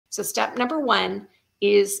So step number one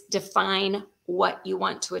is define what you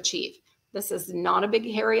want to achieve. This is not a big,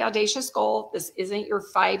 hairy, audacious goal. This isn't your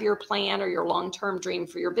 5-year plan or your long-term dream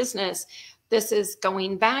for your business. This is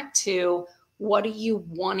going back to, what are you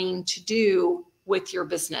wanting to do with your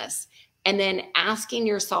business? And then asking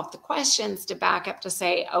yourself the questions to back up to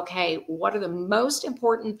say, okay, what are the most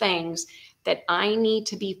important things that I need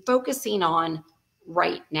to be focusing on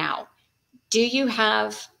right now? Do you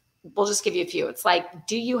have, we'll just give you a few. It's like,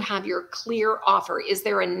 do you have your clear offer? Is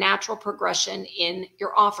there a natural progression in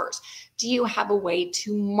your offers? Do you have a way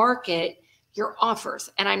to market your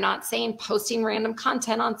offers? And I'm not saying posting random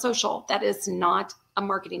content on social. That is not a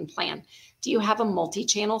marketing plan. Do you have a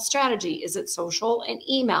multi-channel strategy? Is it social and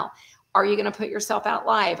email? Are you going to put yourself out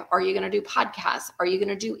live? Are you going to do podcasts? Are you going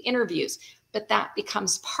to do interviews? But that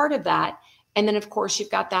becomes part of that. And then, of course, you've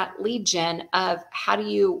got that lead gen of, how do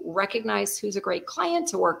you recognize who's a great client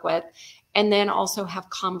to work with, and then also have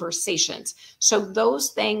conversations. So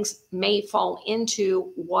those things may fall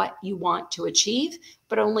into what you want to achieve,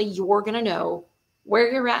 but only you're going to know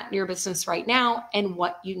where you're at in your business right now and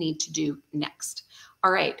what you need to do next.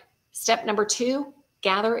 All right. Step number 2,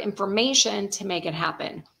 gather information to make it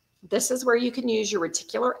happen. This is where you can use your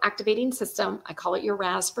reticular activating system. I call it your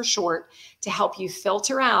RAS for short, to help you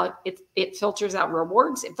filter out. It filters out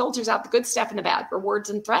rewards. It filters out the good stuff and the bad,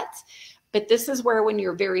 rewards and threats. But this is where, when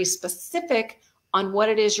you're very specific on what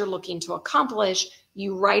it is you're looking to accomplish,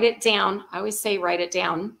 you write it down. I always say write it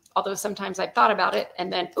down, although sometimes I've thought about it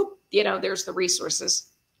and then, there's the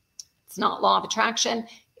resources. It's not law of attraction.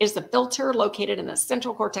 It is the filter located in the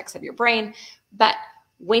central cortex of your brain. But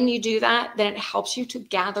when you do that, then it helps you to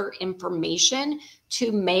gather information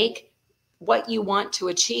to make what you want to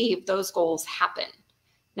achieve, those goals, happen.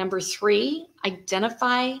 Number 3,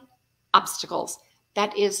 identify obstacles.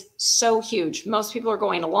 That is so huge. Most people are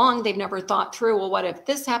going along. They've never thought through, well, what if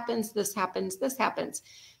this happens, this happens, this happens?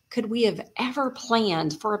 Could we have ever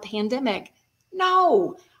planned for a pandemic?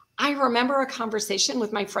 No. I remember a conversation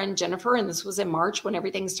with my friend Jennifer, and this was in March when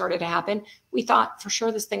everything started to happen. We thought, for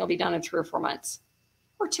sure, this thing will be done in 3 or 4 months.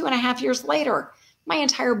 Or 2.5 years later, my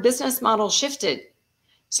entire business model shifted.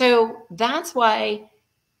 So that's why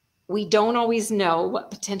we don't always know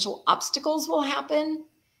what potential obstacles will happen.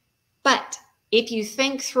 But if you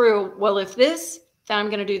think through, well, if this, then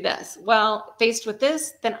I'm going to do this. Well, faced with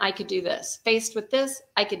this, then I could do this. Faced with this,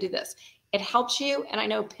 I could do this. It helps you, and I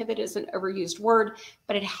know pivot is an overused word,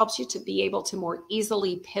 but it helps you to be able to more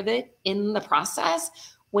easily pivot in the process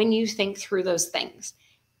when you think through those things.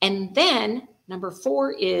 And then number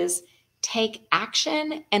 4 is take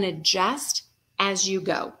action and adjust as you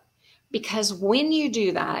go. Because when you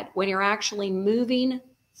do that, when you're actually moving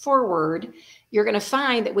forward, you're going to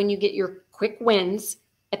find that when you get your quick wins,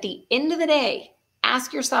 at the end of the day,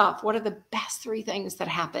 ask yourself, what are the best 3 things that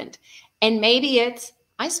happened? And maybe it's,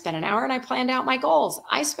 I spent an hour and I planned out my goals.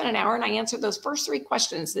 I spent an hour and I answered those first 3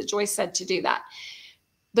 questions that Joyce said to do that.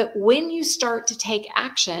 But when you start to take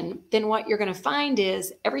action, then what you're going to find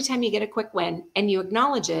is, every time you get a quick win and you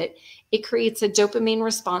acknowledge it, it creates a dopamine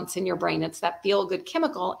response in your brain. It's that feel-good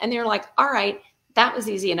chemical. And they're like, all right, that was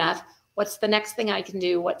easy enough. What's the next thing I can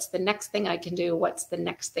do? What's the next thing I can do? What's the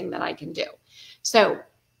next thing that I can do? So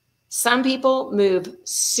some people move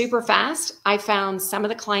super fast. I found some of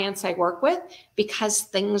the clients I work with, because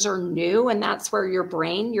things are new, and that's where your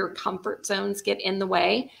brain, your comfort zones get in the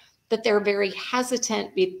way, that they're very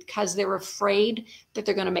hesitant because they're afraid that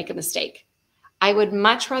they're going to make a mistake. I would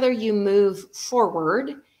much rather you move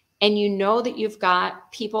forward and you know that you've got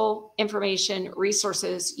people, information,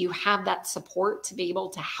 resources, you have that support to be able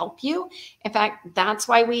to help you. In fact, that's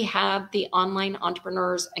why we have the Online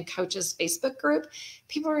Entrepreneurs and Coaches Facebook group.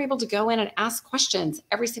 People are able to go in and ask questions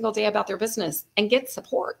every single day about their business and get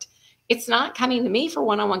support. It's not coming to me for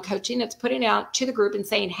one-on-one coaching. It's putting it out to the group and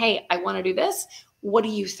saying, hey, I want to do this. What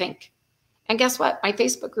do you think? And guess what? My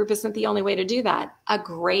Facebook group isn't the only way to do that. A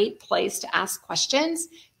great place to ask questions.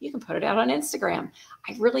 You can put it out on Instagram.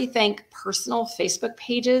 I really think personal Facebook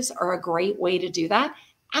pages are a great way to do that.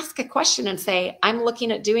 Ask a question and say, I'm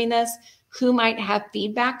looking at doing this. Who might have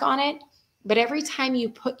feedback on it? But every time you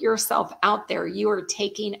put yourself out there, you are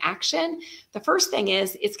taking action. The first thing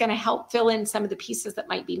is, it's going to help fill in some of the pieces that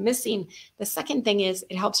might be missing. The second thing is,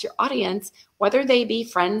 it helps your audience, whether they be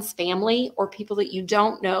friends, family, or people that you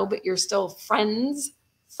don't know, but you're still friends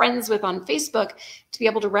with on Facebook, to be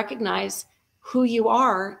able to recognize who you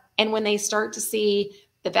are. And when they start to see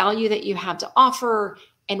the value that you have to offer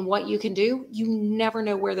and what you can do, you never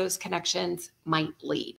know where those connections might lead.